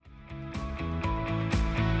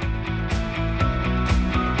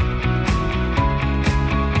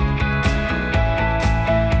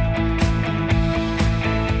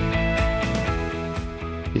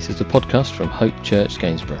podcast from Hope Church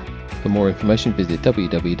Gainsborough. For more information, visit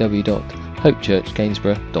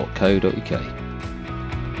www.hopechurchgainsborough.co.uk.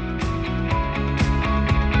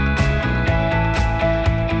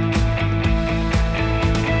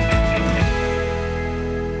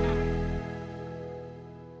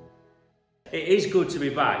 It is good to be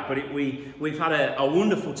back, but we've had a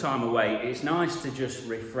wonderful time away. It's nice to just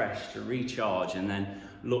refresh, to recharge, and then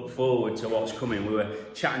look forward to what's coming. We were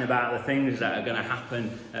chatting about the things that are going to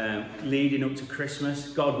happen leading up to Christmas.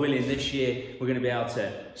 God willing, this year we're going to be able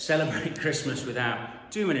to celebrate Christmas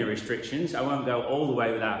without too many restrictions. I won't go all the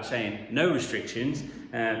way without saying no restrictions,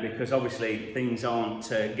 because obviously things aren't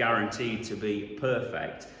guaranteed to be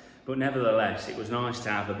perfect. But nevertheless, it was nice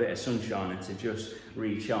to have a bit of sunshine and to just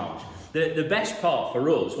recharge. The best part for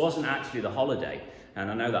us wasn't actually the holiday,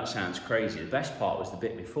 and I know that sounds crazy. The best part was the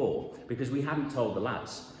bit before, because we hadn't told the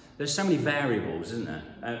lads. There's so many variables, isn't there?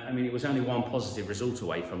 I mean, it was only one positive result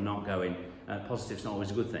away from not going. Positive's not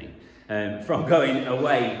always a good thing. From going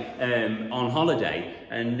away on holiday,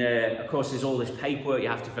 and of course there's all this paperwork you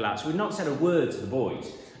have to fill out. So we've not said a word to the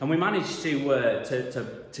boys, and we managed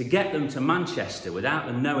to get them to Manchester without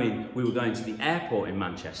them knowing we were going to the airport in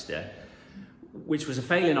Manchester, which was a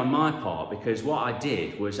failing on my part, because what I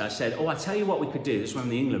did was I said, I tell you what we could do. This is when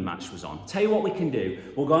the England match was on. Tell you what we can do.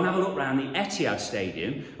 We'll go and have a look round the Etihad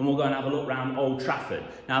Stadium, and we'll go and have a look round Old Trafford.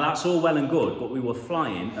 Now that's all well and good, but we were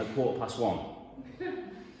flying at 1:15.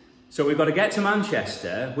 So we've got to get to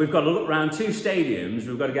Manchester, we've got to look round two stadiums,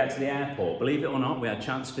 we've got to get to the airport. Believe it or not, we had a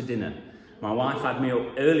chance for dinner. My wife had me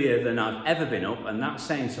up earlier than I've ever been up, and that's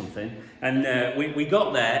saying something. And we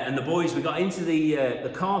got there, and the boys, we got into the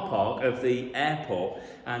car park of the airport,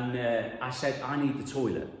 and I said, I need the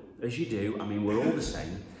toilet. As you do, I mean, we're all the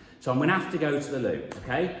same. So I'm going to have to go to the loo,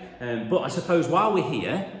 okay? But I suppose while we're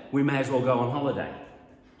here, we may as well go on holiday.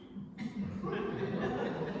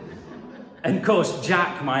 And of course,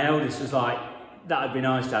 Jack, my eldest, was like, that'd be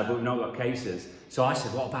nice, Dad, but we've not got cases. So I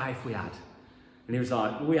said, what about if we had? And he was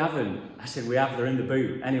like, well, we haven't. I said, we have, they're in the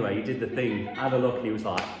boot. Anyway, he did the thing, had a look, and he was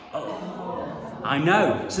like, oh, I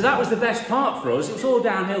know. So that was the best part for us. It was all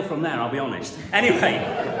downhill from there, I'll be honest. Anyway,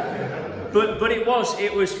 but it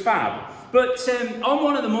was fab. But on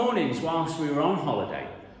one of the mornings whilst we were on holiday,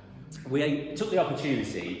 we took the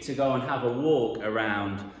opportunity to go and have a walk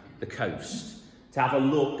around the coast, to have a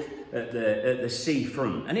look at the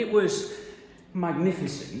seafront. And it was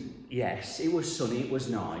magnificent. Yes, it was sunny, it was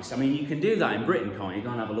nice. I mean, you can do that in Britain, can't you?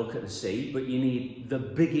 Go and have a look at the sea, but you need the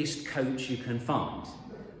biggest coach you can find.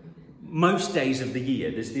 Most days of the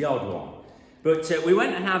year, there's the odd one. But we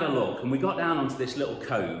went and had a look, and we got down onto this little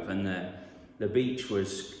cove, and the beach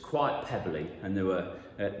was quite pebbly, and there were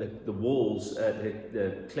the walls,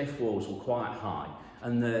 the cliff walls were quite high.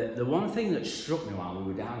 And the one thing that struck me while we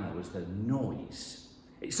were down there was the noise.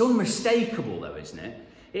 It's unmistakable though, isn't it?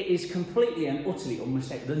 It is completely and utterly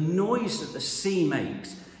unmistakable. The noise that the sea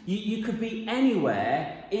makes. You could be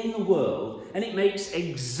anywhere in the world and it makes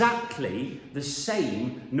exactly the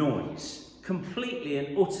same noise. Completely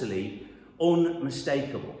and utterly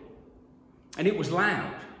unmistakable. And it was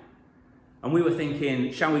loud. And we were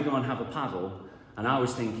thinking, shall we go and have a paddle? And I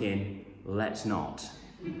was thinking, let's not.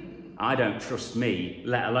 I don't trust me,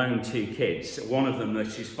 let alone two kids. One of them,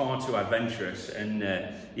 she's far too adventurous and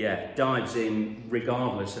dives in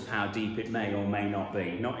regardless of how deep it may or may not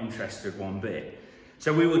be. Not interested one bit.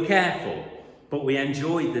 So we were careful, but we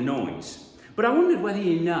enjoyed the noise. But I wondered whether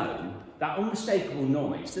you know that unmistakable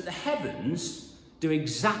noise, that the heavens do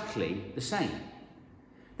exactly the same.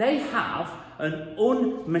 They have an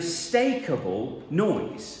unmistakable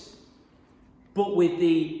noise, but with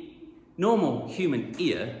the normal human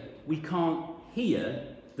ear, we can't hear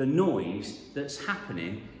the noise that's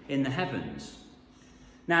happening in the heavens.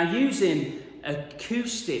 Now, using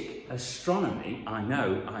acoustic astronomy, I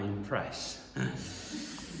know I impress.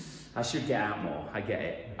 I should get out more, I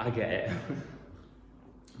get it.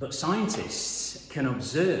 But scientists can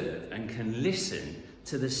observe and can listen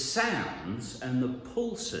to the sounds and the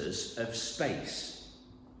pulses of space.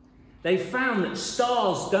 They found that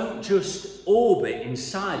stars don't just orbit in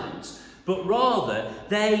silence, but rather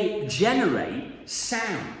they generate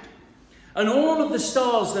sound. And all of the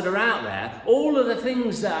stars that are out there, all of the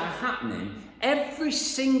things that are happening, every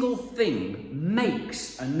single thing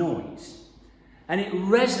makes a noise. And it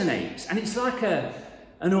resonates, and it's like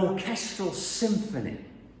an orchestral symphony.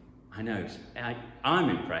 I know, I'm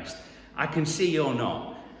impressed. I can see you're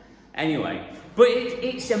not. Anyway, but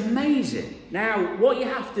it's amazing. Now, what you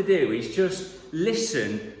have to do is just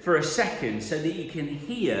listen for a second so that you can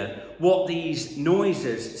hear what these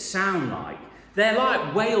noises sound like. They're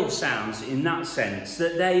like whale sounds in that sense,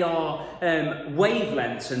 that they are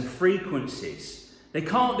wavelengths and frequencies. They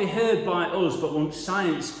can't be heard by us, but once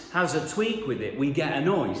science has a tweak with it, we get a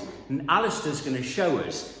noise. And Alistair's going to show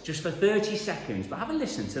us just for 30 seconds, but have a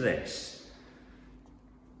listen to this.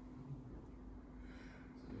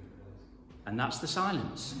 And that's the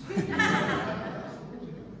silence.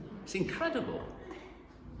 It's incredible.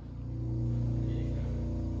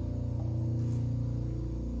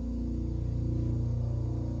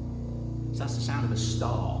 So that's the sound of a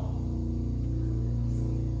star.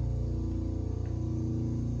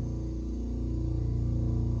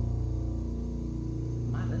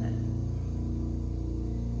 Mad, isn't it?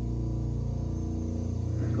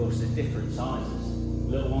 Of course, there's different sizes.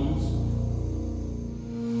 Little ones.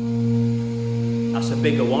 That's a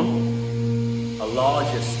bigger one. A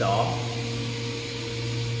larger star.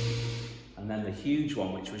 And then the huge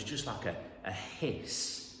one, which was just like a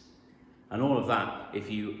hiss. And all of that, if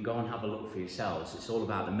you go and have a look for yourselves, it's all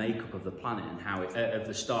about the makeup of the planet and how it, of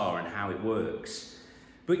the star and how it works.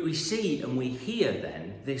 But we see and we hear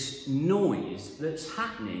then this noise that's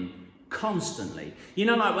happening constantly. You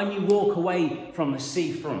know, like when you walk away from the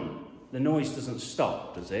seafront, the noise doesn't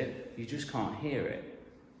stop, does it? You just can't hear it.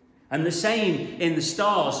 And the same in the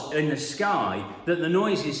stars in the sky, that the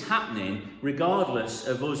noise is happening regardless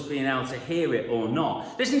of us being able to hear it or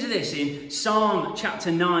not. Listen to this in Psalm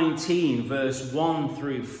chapter 19, verse 1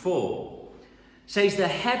 through 4. It says, the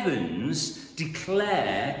heavens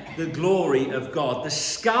declare the glory of God. The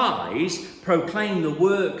skies proclaim the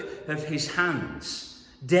work of his hands.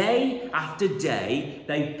 Day after day,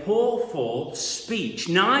 they pour forth speech.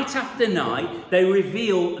 Night after night, they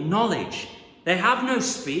reveal knowledge. They have no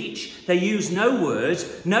speech, they use no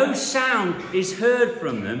words, no sound is heard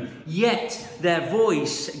from them, yet their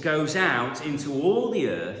voice goes out into all the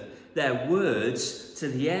earth, their words to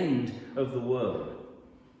the end of the world.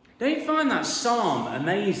 Don't you find that psalm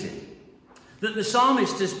amazing? That the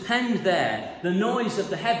psalmist has penned there the noise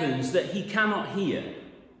of the heavens that he cannot hear.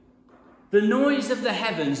 The noise of the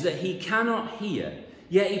heavens that he cannot hear,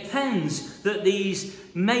 yet he pens that these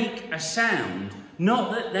make a sound.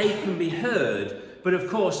 Not that they can be heard, but of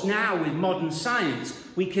course now with modern science,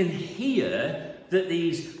 we can hear that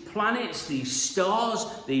these planets, these stars,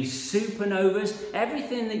 these supernovas,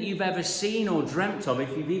 everything that you've ever seen or dreamt of,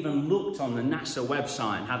 if you've even looked on the NASA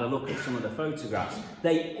website and had a look at some of the photographs,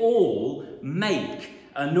 they all make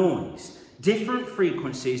a noise. Different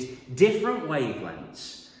frequencies, different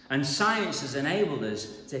wavelengths, and science has enabled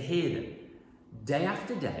us to hear them. Day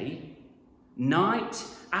after day, night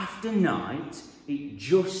after night, it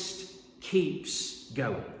just keeps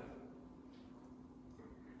going.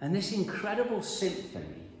 And this incredible symphony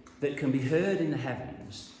that can be heard in the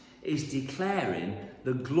heavens is declaring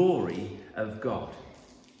the glory of God.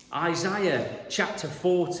 Isaiah chapter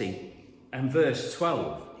 40 and verse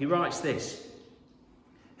 12, he writes this: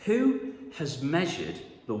 who has measured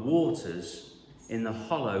the waters in the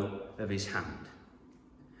hollow of his hand?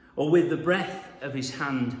 Or with the breadth of his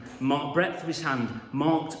hand marked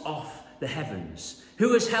off the heavens?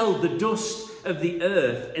 Who has held the dust of the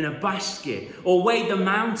earth in a basket, or weighed the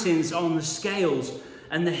mountains on the scales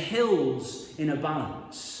and the hills in a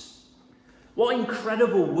balance? What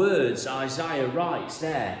incredible words Isaiah writes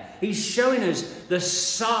there. He's showing us the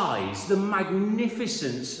size, the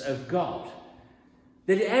magnificence of God.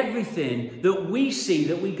 That everything that we see,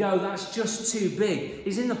 that we go, that's just too big,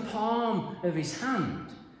 is in the palm of his hand.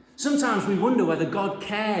 Sometimes we wonder whether God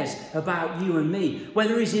cares about you and me,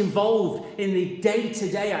 whether he's involved in the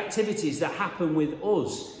day-to-day activities that happen with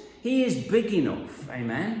us. He is big enough,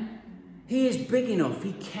 amen? He is big enough,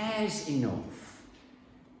 he cares enough.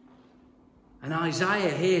 And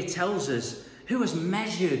Isaiah here tells us who has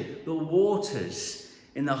measured the waters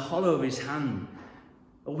in the hollow of his hand,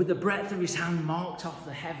 or with the breadth of his hand marked off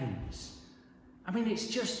the heavens. I mean, it's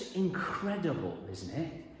just incredible, isn't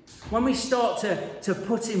it? When we start to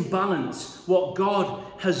put in balance what God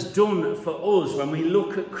has done for us, when we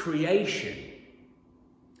look at creation,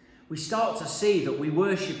 we start to see that we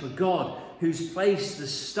worship a God who's placed the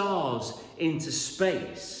stars into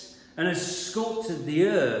space and has sculpted the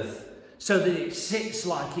earth so that it sits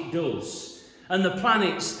like it does, and the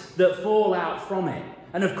planets that fall out from it,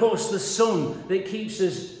 and of course the sun that keeps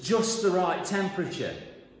us just the right temperature.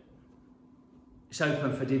 It's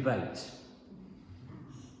open for debate.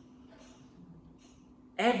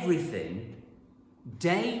 Everything,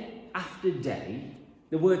 day after day,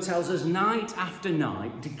 the word tells us night after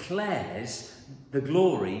night, declares the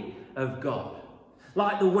glory of God.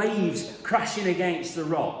 like the waves crashing against the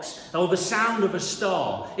rocks, or the sound of a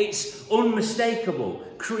star. It's unmistakable.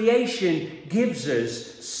 Creation gives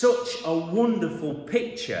us such a wonderful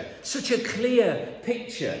picture, such a clear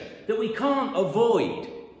picture that we can't avoid.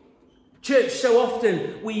 Church, so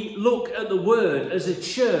often we look at the word as a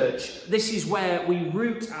church. This is where we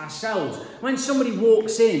root ourselves. When somebody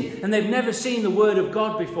walks in and they've never seen the word of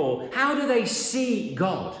God before, how do they see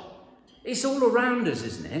God? It's all around us,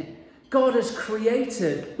 isn't it? God has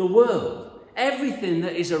created the world. Everything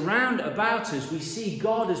that is around about us, we see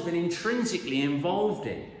God has been intrinsically involved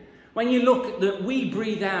in. When you look at that, we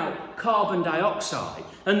breathe out carbon dioxide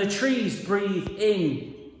and the trees breathe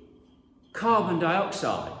in carbon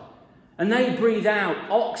dioxide. And they breathe out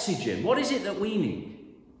oxygen. What is it that we need?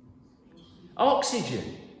 Oxygen.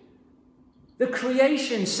 The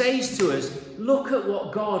creation says to us, look at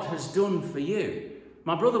what God has done for you.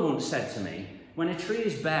 My brother once said to me, when a tree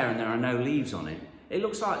is bare and there are no leaves on it, it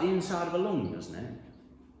looks like the inside of a lung, doesn't it?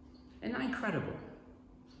 Isn't that incredible?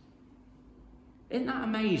 Isn't that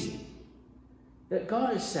amazing? That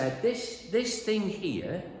God has said, this thing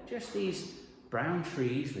here, just these brown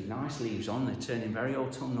trees with nice leaves on, they're turning very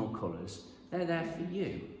autumnal colours, they're there for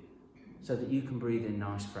you so that you can breathe in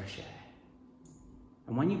nice fresh air.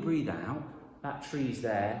 And when you breathe out, that tree's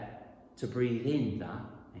there to breathe in that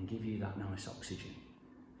and give you that nice oxygen.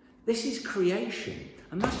 This is creation,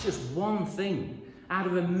 and that's just one thing out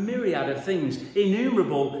of a myriad of things,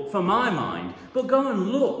 innumerable for my mind. But go and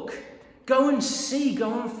look, go and see,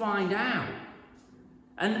 go and find out.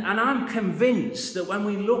 And I'm convinced that when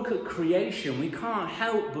we look at creation, we can't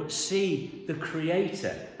help but see the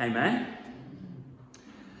Creator. Amen?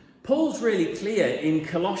 Paul's really clear in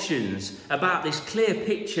Colossians about this clear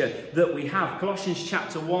picture that we have. Colossians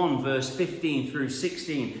chapter 1, verse 15 through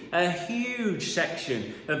 16. A huge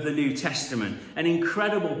section of the New Testament. An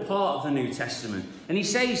incredible part of the New Testament. And he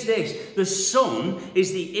says this: the Son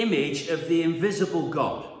is the image of the invisible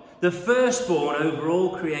God, the firstborn over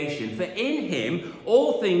all creation. For in him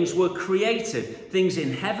all things were created, things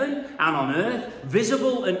in heaven and on earth,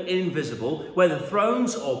 visible and invisible, whether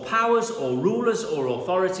thrones or powers or rulers or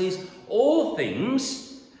authorities. All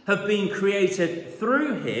things have been created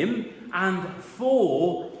through him and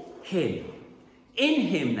for him. In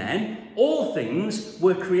him then all things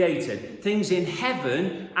were created, things in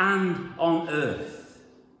heaven and on earth.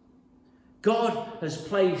 God has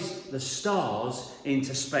placed the stars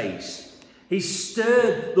into space. He's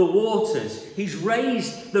stirred the waters. He's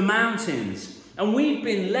raised the mountains. And we've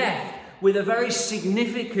been left with a very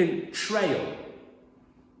significant trail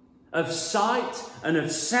of sight and of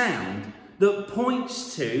sound that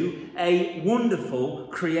points to a wonderful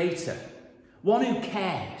creator. One who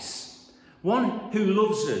cares. One who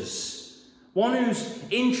loves us. One who's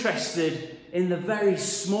interested in the very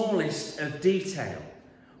smallest of detail.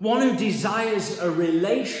 One who desires a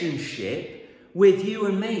relationship with you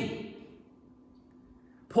and me.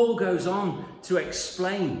 Paul goes on to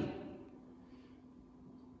explain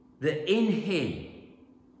that in him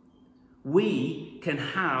we can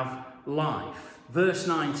have life. Verse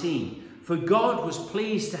 19, for God was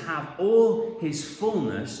pleased to have all his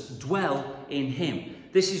fullness dwell in him.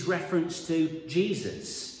 This is reference to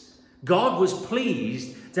Jesus. God was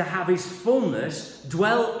pleased to have his fullness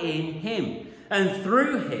dwell in him. And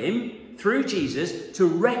through him, through Jesus, to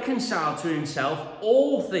reconcile to himself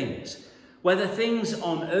all things, whether things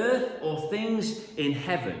on earth or things in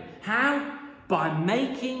heaven. How? By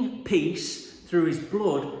making peace through his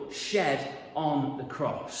blood shed on the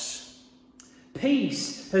cross.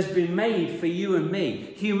 Peace has been made for you and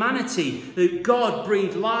me. Humanity, that God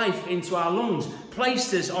breathed life into our lungs,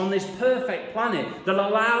 placed us on this perfect planet that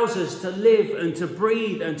allows us to live and to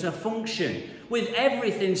breathe and to function, with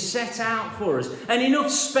everything set out for us and enough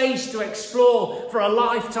space to explore for a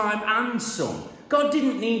lifetime and some. God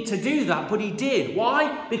didn't need to do that, but he did.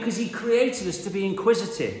 Why? Because he created us to be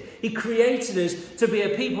inquisitive. He created us to be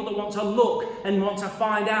a people that want to look and want to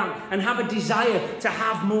find out and have a desire to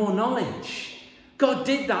have more knowledge. God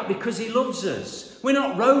did that because he loves us. We're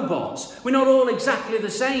not robots. We're not all exactly the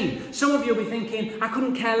same. Some of you will be thinking, I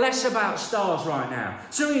couldn't care less about stars right now.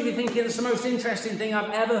 Some of you will be thinking, it's the most interesting thing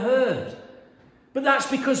I've ever heard. But that's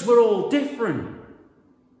because we're all different.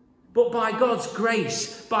 But by God's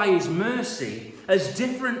grace, by his mercy, as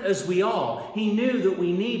different as we are, he knew that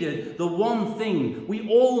we needed the one thing. We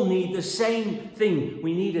all need the same thing.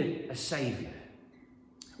 We needed a saviour.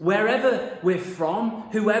 Wherever we're from,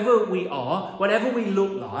 whoever we are, whatever we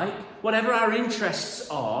look like, whatever our interests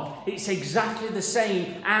are, it's exactly the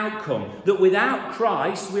same outcome. That without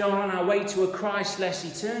Christ, we are on our way to a Christless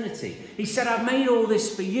eternity. He said, I've made all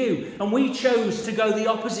this for you. And we chose to go the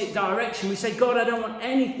opposite direction. We say, God, I don't want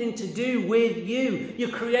anything to do with you. Your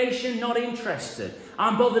creation, not interested.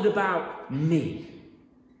 I'm bothered about me.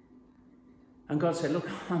 And God said, look,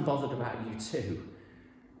 I'm bothered about you too.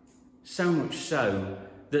 So much so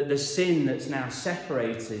that the sin that's now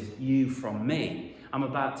separated you from me, I'm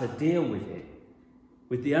about to deal with it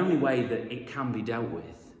with the only way that it can be dealt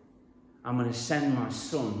with. I'm going to send my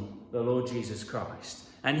Son, the Lord Jesus Christ.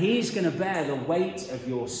 And he's going to bear the weight of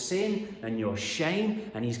your sin and your shame,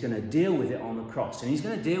 and he's going to deal with it on the cross. And he's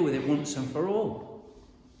going to deal with it once and for all.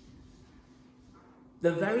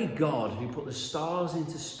 The very God who put the stars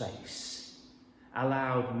into space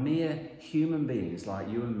allowed mere human beings like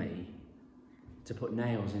you and me to put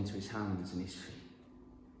nails into his hands and his feet.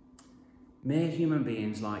 Mere human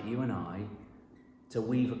beings like you and I to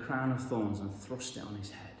weave a crown of thorns and thrust it on his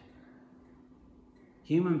head.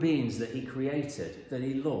 Human beings that he created, that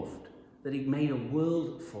he loved, that he made a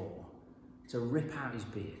world for, to rip out his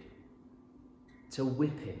beard, to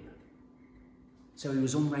whip him, so he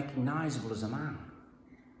was unrecognisable as a man.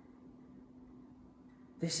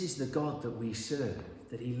 This is the God that we serve,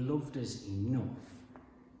 that he loved us enough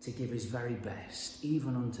to give his very best,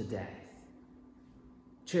 even unto death.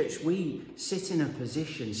 Church, we sit in a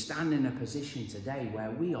position, stand in a position today where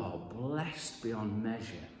we are blessed beyond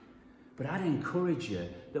measure. But I'd encourage you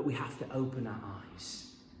that we have to open our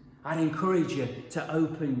eyes. I'd encourage you to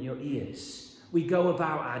open your ears. We go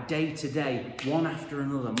about our day to day, one after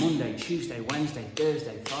another, Monday, Tuesday, Wednesday,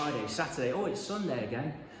 Thursday, Friday, Saturday. Oh, it's Sunday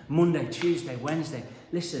again. Monday, Tuesday, Wednesday.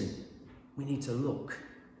 Listen, we need to look.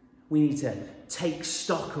 We need to take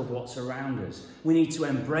stock of what's around us. We need to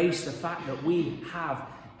embrace the fact that we have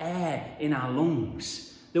air in our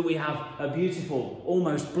lungs, that we have a beautiful,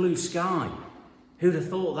 almost blue sky. Who'd have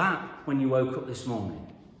thought that when you woke up this morning?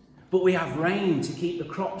 But we have rain to keep the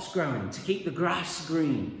crops growing, to keep the grass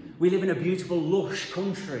green. We live in a beautiful, lush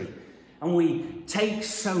country, and we take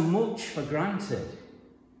so much for granted.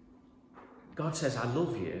 God says, I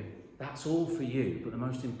love you. That's all for you. But the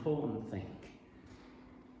most important thing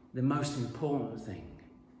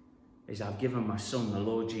is I've given my Son, the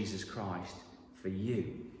Lord Jesus Christ, for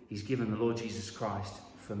you. He's given the Lord Jesus Christ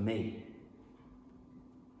for me.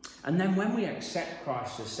 And then when we accept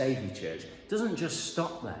Christ as Saviour, church, it doesn't just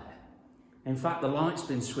stop there. In fact, the light's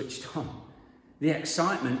been switched on. The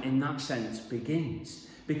excitement in that sense begins.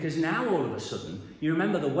 Because now all of a sudden, you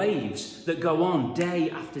remember the waves that go on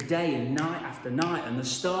day after day and night after night, and the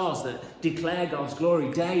stars that declare God's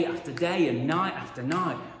glory day after day and night after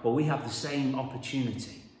night. Well, we have the same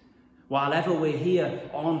opportunity. While ever we're here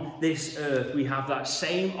on this earth, we have that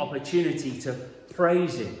same opportunity to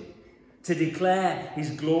praise him, to declare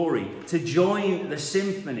his glory, to join the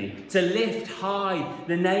symphony, to lift high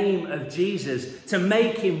the name of Jesus, to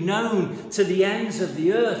make him known to the ends of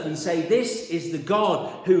the earth and say, this is the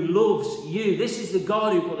God who loves you. This is the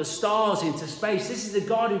God who put the stars into space. This is the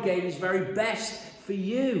God who gave his very best for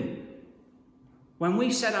you. When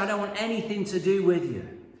we said, I don't want anything to do with you,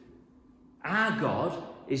 our God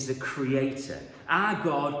is the creator. Our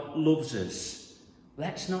God loves us.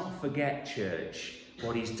 Let's not forget, church,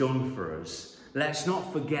 what he's done for us. Let's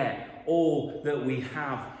not forget all that we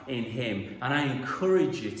have in him. And I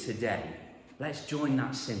encourage you today, let's join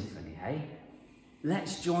that symphony, eh?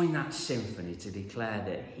 Let's join that symphony to declare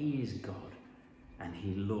that he is God and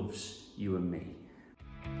he loves you and me.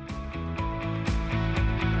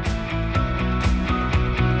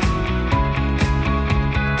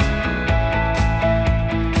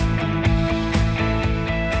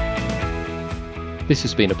 This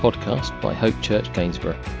has been a podcast by Hope Church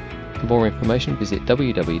Gainsborough. For more information, visit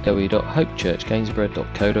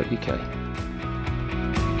www.hopechurchgainsborough.co.uk.